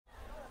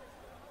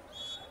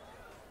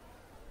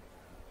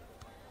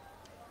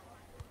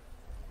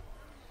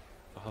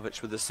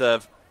Wachowicz with the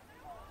serve.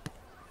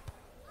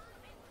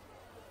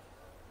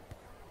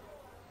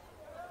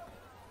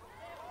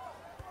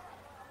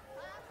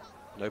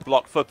 No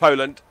block for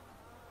Poland.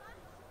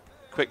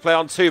 Quick play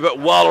on two, but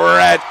well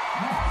read.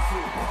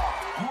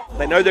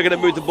 They know they're going to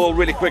move the ball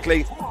really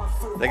quickly.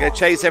 They're going to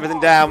chase everything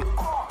down.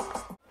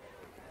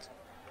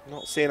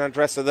 Not seeing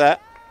Andressa there.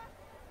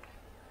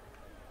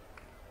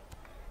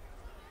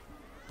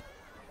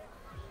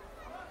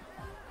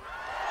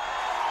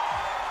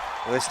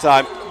 This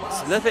time,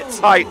 it's a little bit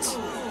tight.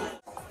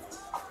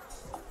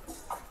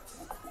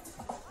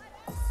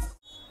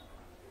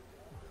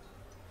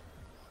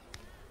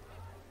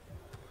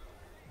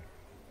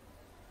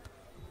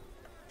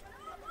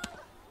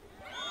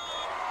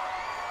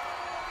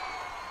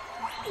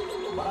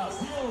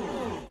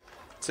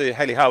 To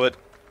Haley Howard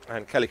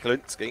and Kelly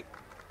Kalinski.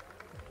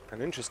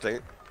 And interesting,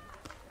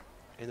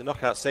 in the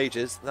knockout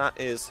stages, that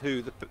is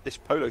who this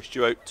Polish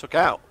duo took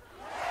out.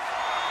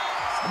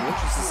 So I'm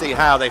interested to see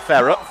how they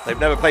fare up. They've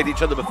never played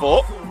each other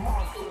before.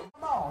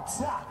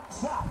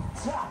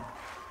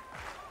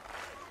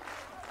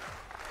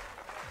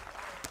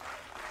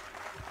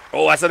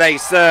 Oh, that's an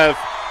ace serve.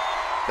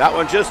 That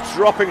one just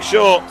dropping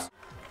short.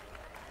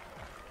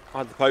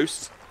 Behind the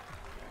post.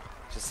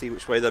 Just see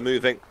which way they're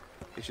moving.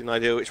 Gives you an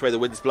idea which way the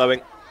wind's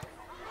blowing.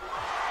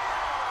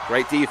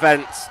 Great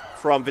defense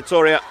from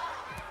Vitoria.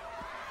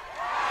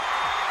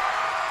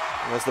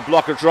 And as the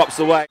blocker drops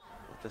away,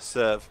 the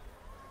serve.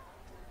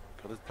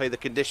 Got to play the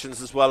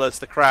conditions as well as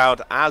the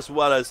crowd, as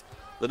well as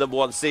the number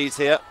one seeds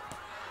here.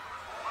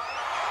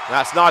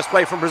 That's nice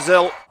play from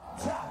Brazil.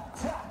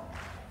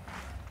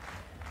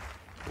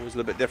 Always a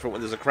little bit different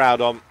when there's a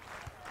crowd on.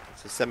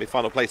 It's a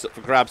semi-final place up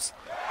for grabs.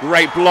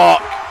 Great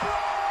block.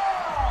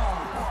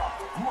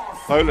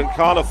 Poland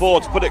can't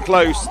afford to put it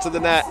close to the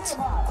net.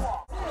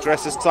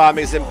 Andressa's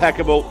timing is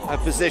impeccable. Her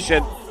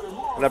position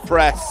and her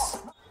press.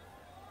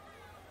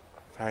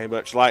 Very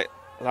much like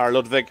Lara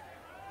Ludwig.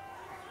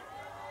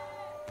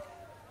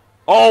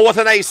 Oh, what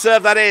an ace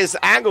serve that is.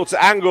 Angle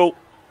to angle.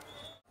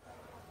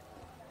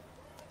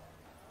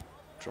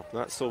 Dropping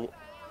that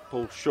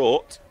ball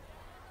short.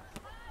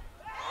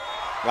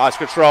 Nice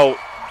control.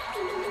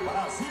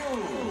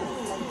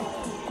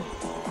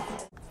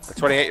 The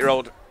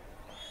 28-year-old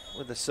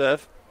with the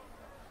serve.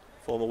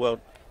 Former world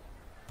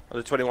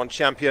under-21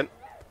 champion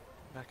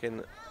back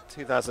in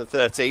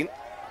 2013.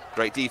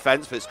 Great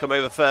defense, but it's come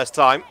over first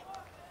time.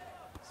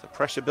 So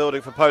pressure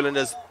building for Poland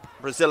as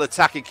Brazil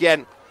attack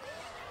again.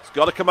 It's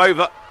got to come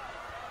over.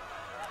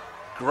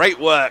 Great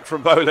work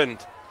from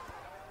Poland.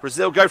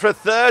 Brazil go for a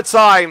third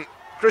time.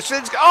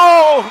 Gruszczynska,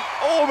 oh,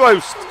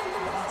 almost.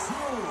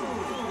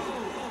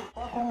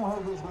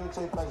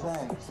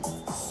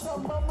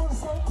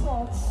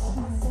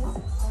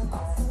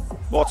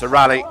 What a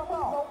rally.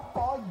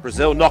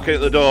 Brazil knocking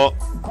at the door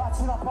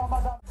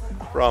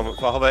from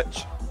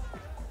Wachowicz.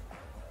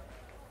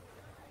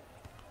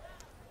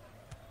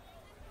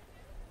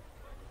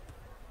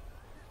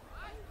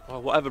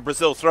 Well, whatever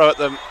Brazil throw at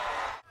them.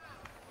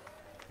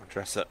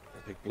 Andressa,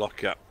 a big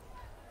blocker.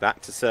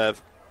 Back to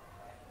serve.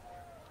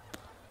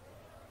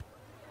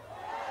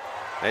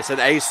 It's an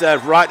ace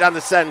serve right down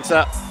the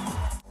centre.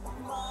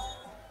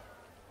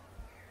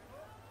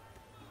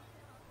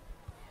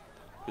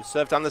 Good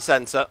serve down the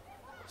centre.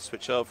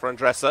 Switch over for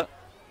Andressa.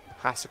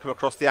 Has to come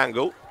across the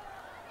angle.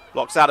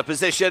 Blocks out of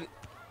position.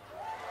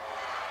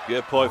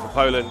 Good point for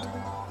Poland.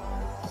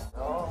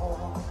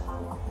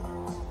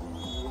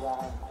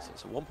 So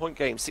it's a 1-point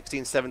game,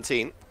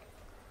 16-17.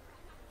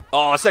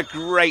 Oh, it's a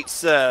great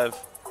serve.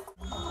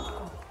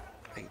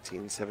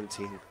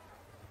 18-17.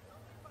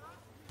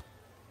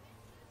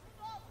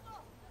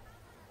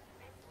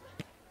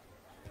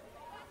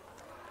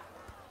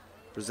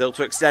 Brazil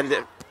to extend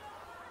it.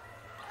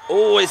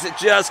 Oh, is it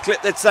just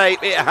clipped the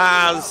tape? It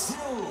has.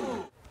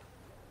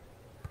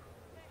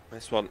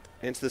 This one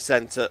into the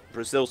centre.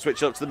 Brazil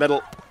switch up to the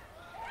middle.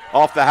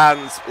 Off the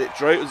hands. It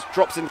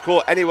drops in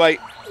court anyway.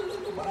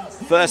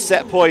 First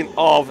set point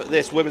of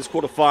this women's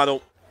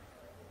quarter-final.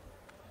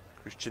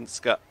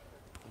 Gruszczynska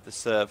with the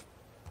serve.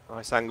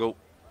 Nice angle.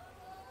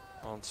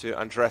 Onto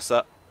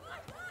Andressa.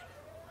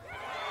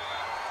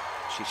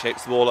 She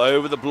shapes the ball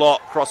over the block,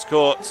 cross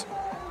court.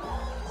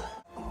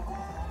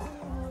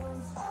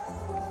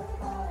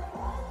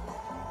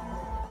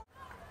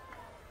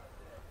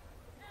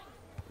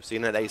 We've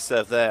seen an ace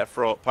serve there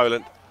for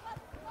Poland.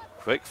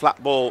 Quick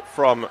flat ball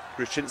from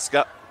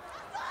Gruszczynska.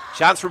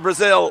 Chance for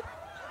Brazil.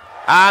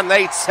 And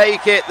they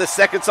take it the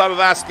second time of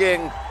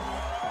asking.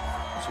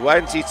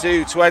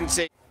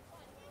 22-20.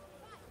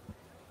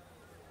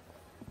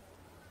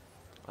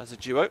 As a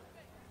duo.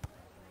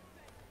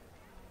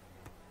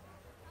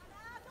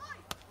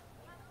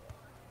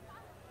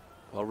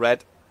 Well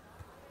read.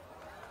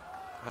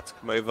 Had to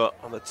come over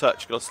on the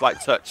touch. Got a slight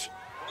touch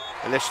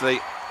initially.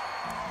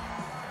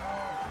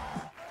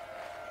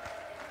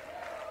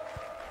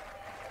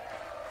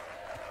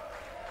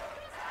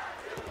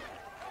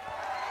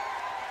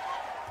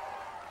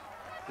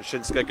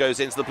 Gruszczynska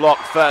goes into the block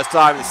first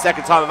time, the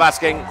second time of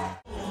asking.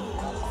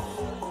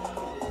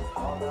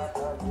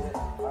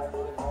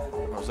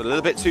 a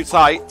little bit too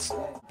tight.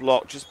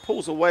 Block just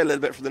pulls away a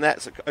little bit from the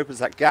net, so it opens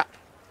that gap.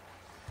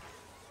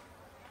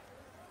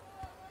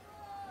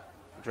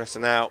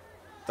 Andressa now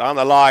down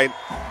the line.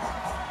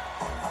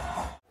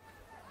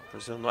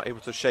 Brazil not able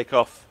to shake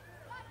off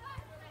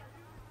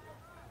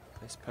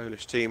this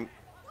Polish team.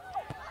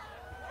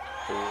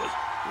 Ooh,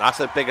 that's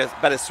a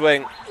better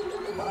swing.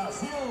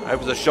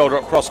 Opens the shoulder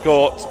up cross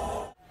court.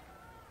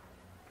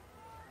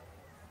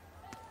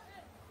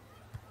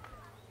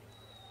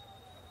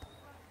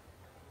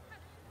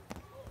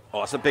 Oh,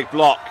 that's a big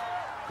block.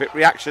 Quick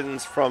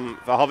reactions from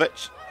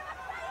Wachowicz.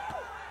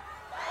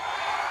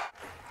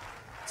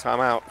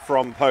 Timeout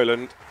from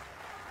Poland.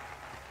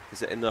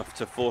 Is it enough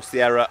to force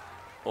the error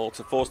or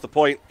to force the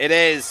point? It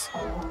is.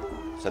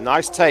 It's a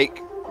nice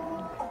take.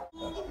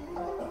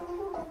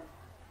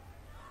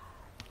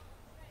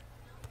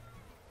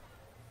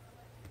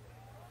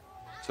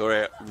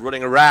 Vitoria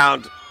running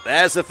around.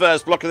 There's the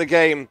first block of the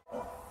game.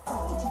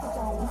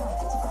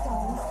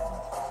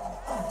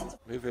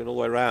 Moving all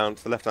the way around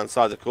to the left-hand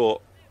side of the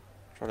court.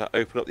 Trying to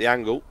open up the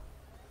angle.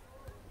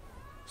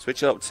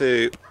 Switch it up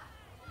to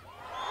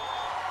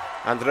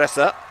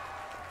Andressa.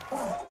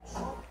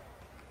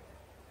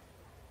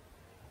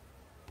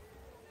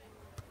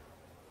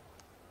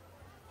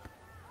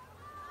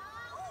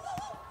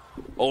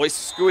 Always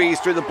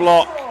squeezed through the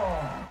block.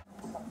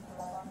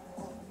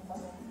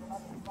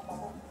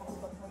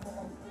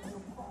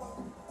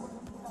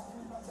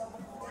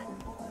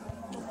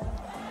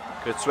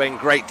 Good swing,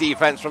 great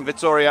defense from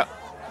Vitoria.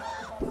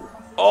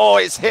 Oh,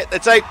 it's hit the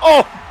tape.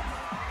 Oh!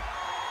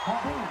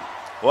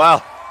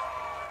 Well.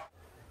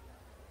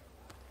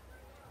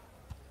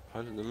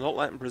 Poland are not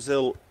letting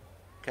Brazil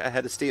get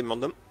ahead of steam on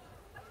them.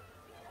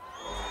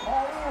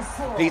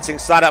 Competing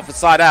side out for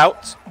side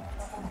out.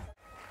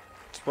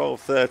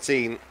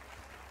 12-13.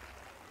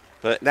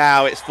 But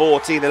now it's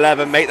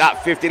 14-11. Make that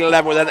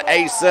 15-11 with an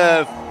ace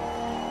serve.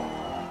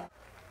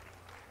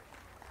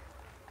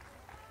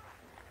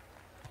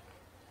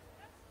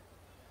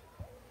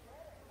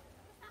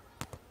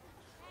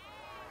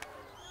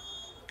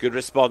 Good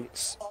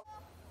response.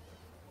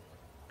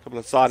 Couple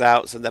of side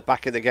outs and they're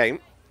back in the game.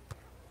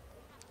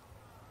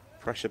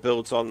 Pressure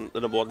builds on the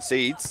number one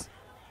seeds.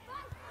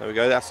 There we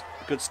go. That's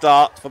a good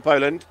start for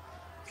Poland.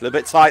 It's a little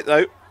bit tight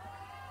though.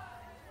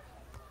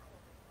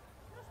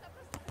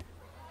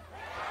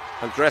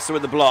 Andressa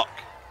with the block.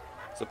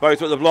 So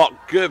both with the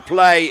block. Good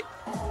play.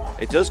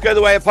 It does go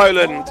the way of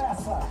Poland.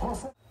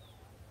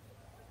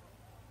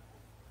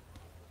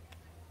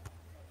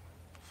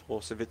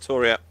 Force of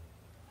Vitoria.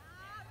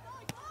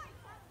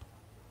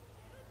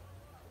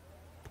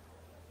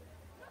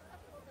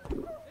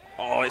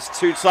 Oh, it's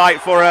too tight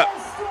for her.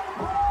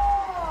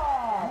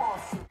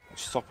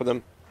 Stopping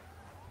them.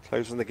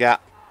 Closing the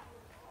gap.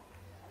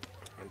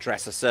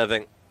 Andressa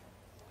serving.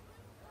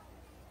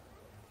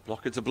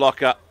 Blocker to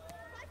blocker.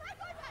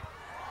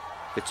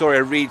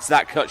 Vitoria reads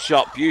that cut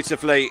shot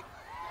beautifully.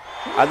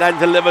 And then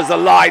delivers a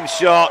line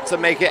shot to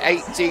make it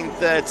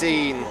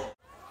 18-13.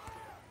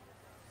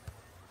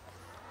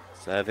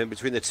 Serve in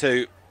between the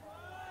two.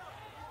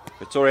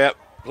 Vitoria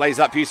plays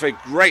that beautifully.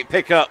 Great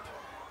pickup.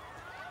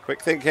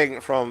 Quick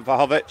thinking from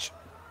Wachowicz.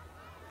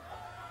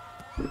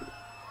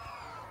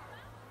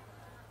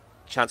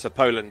 Chance for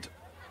Poland.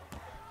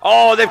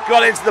 Oh, they've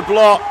got into the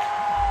block.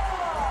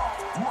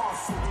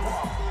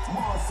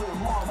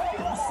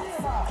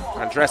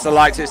 Andressa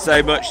likes it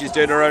so much, she's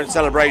doing her own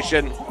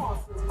celebration.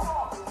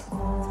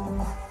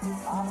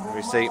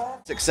 We see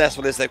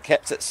successful as they've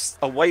kept it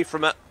away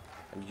from it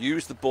and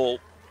used the ball.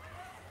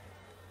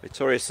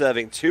 Vitoria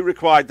serving. 2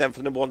 required then for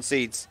the number one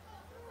seeds.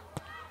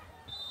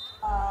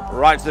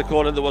 Right to the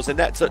corner, there was a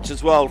net touch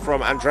as well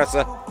from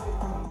Andressa.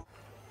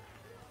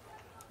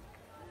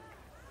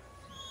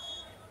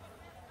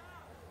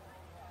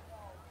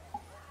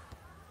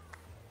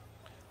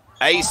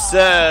 Ace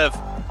serve.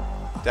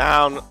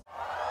 Down.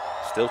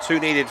 Still 2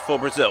 needed for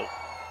Brazil.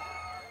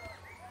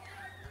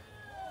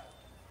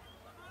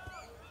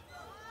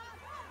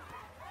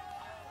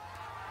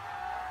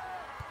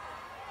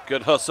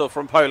 Good hustle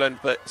from Poland,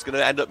 but it's going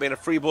to end up being a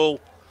free ball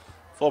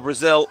for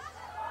Brazil.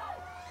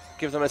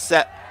 Give them a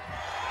set.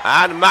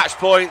 And match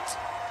point.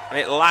 And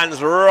it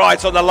lands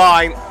right on the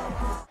line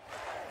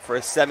for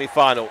a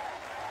semi-final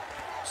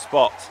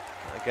spot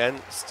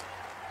against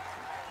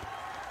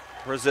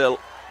Brazil.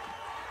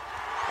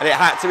 And it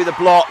had to be the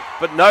block,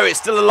 but no, it's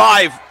still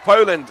alive.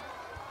 Poland.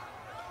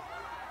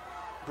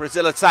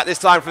 Brazil attack this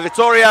time for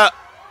Vitoria.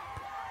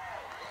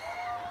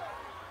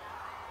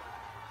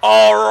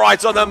 Oh,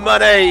 right on the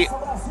money.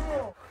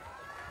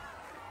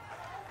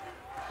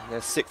 In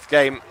their 6th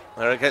game,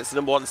 they're against the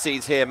number one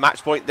seeds here.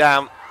 Match point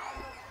down.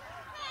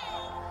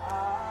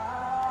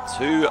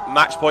 2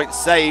 match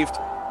points saved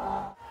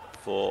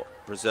for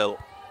Brazil.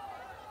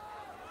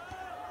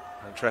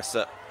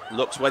 Andressa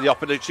looks where the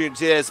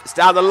opportunity is. It's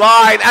down the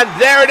line, and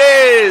there it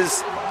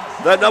is!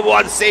 The number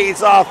one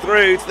seeds are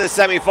through to the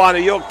semi-final.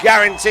 You're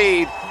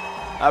guaranteed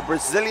a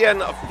Brazilian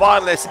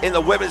finalist in the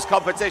women's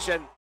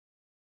competition.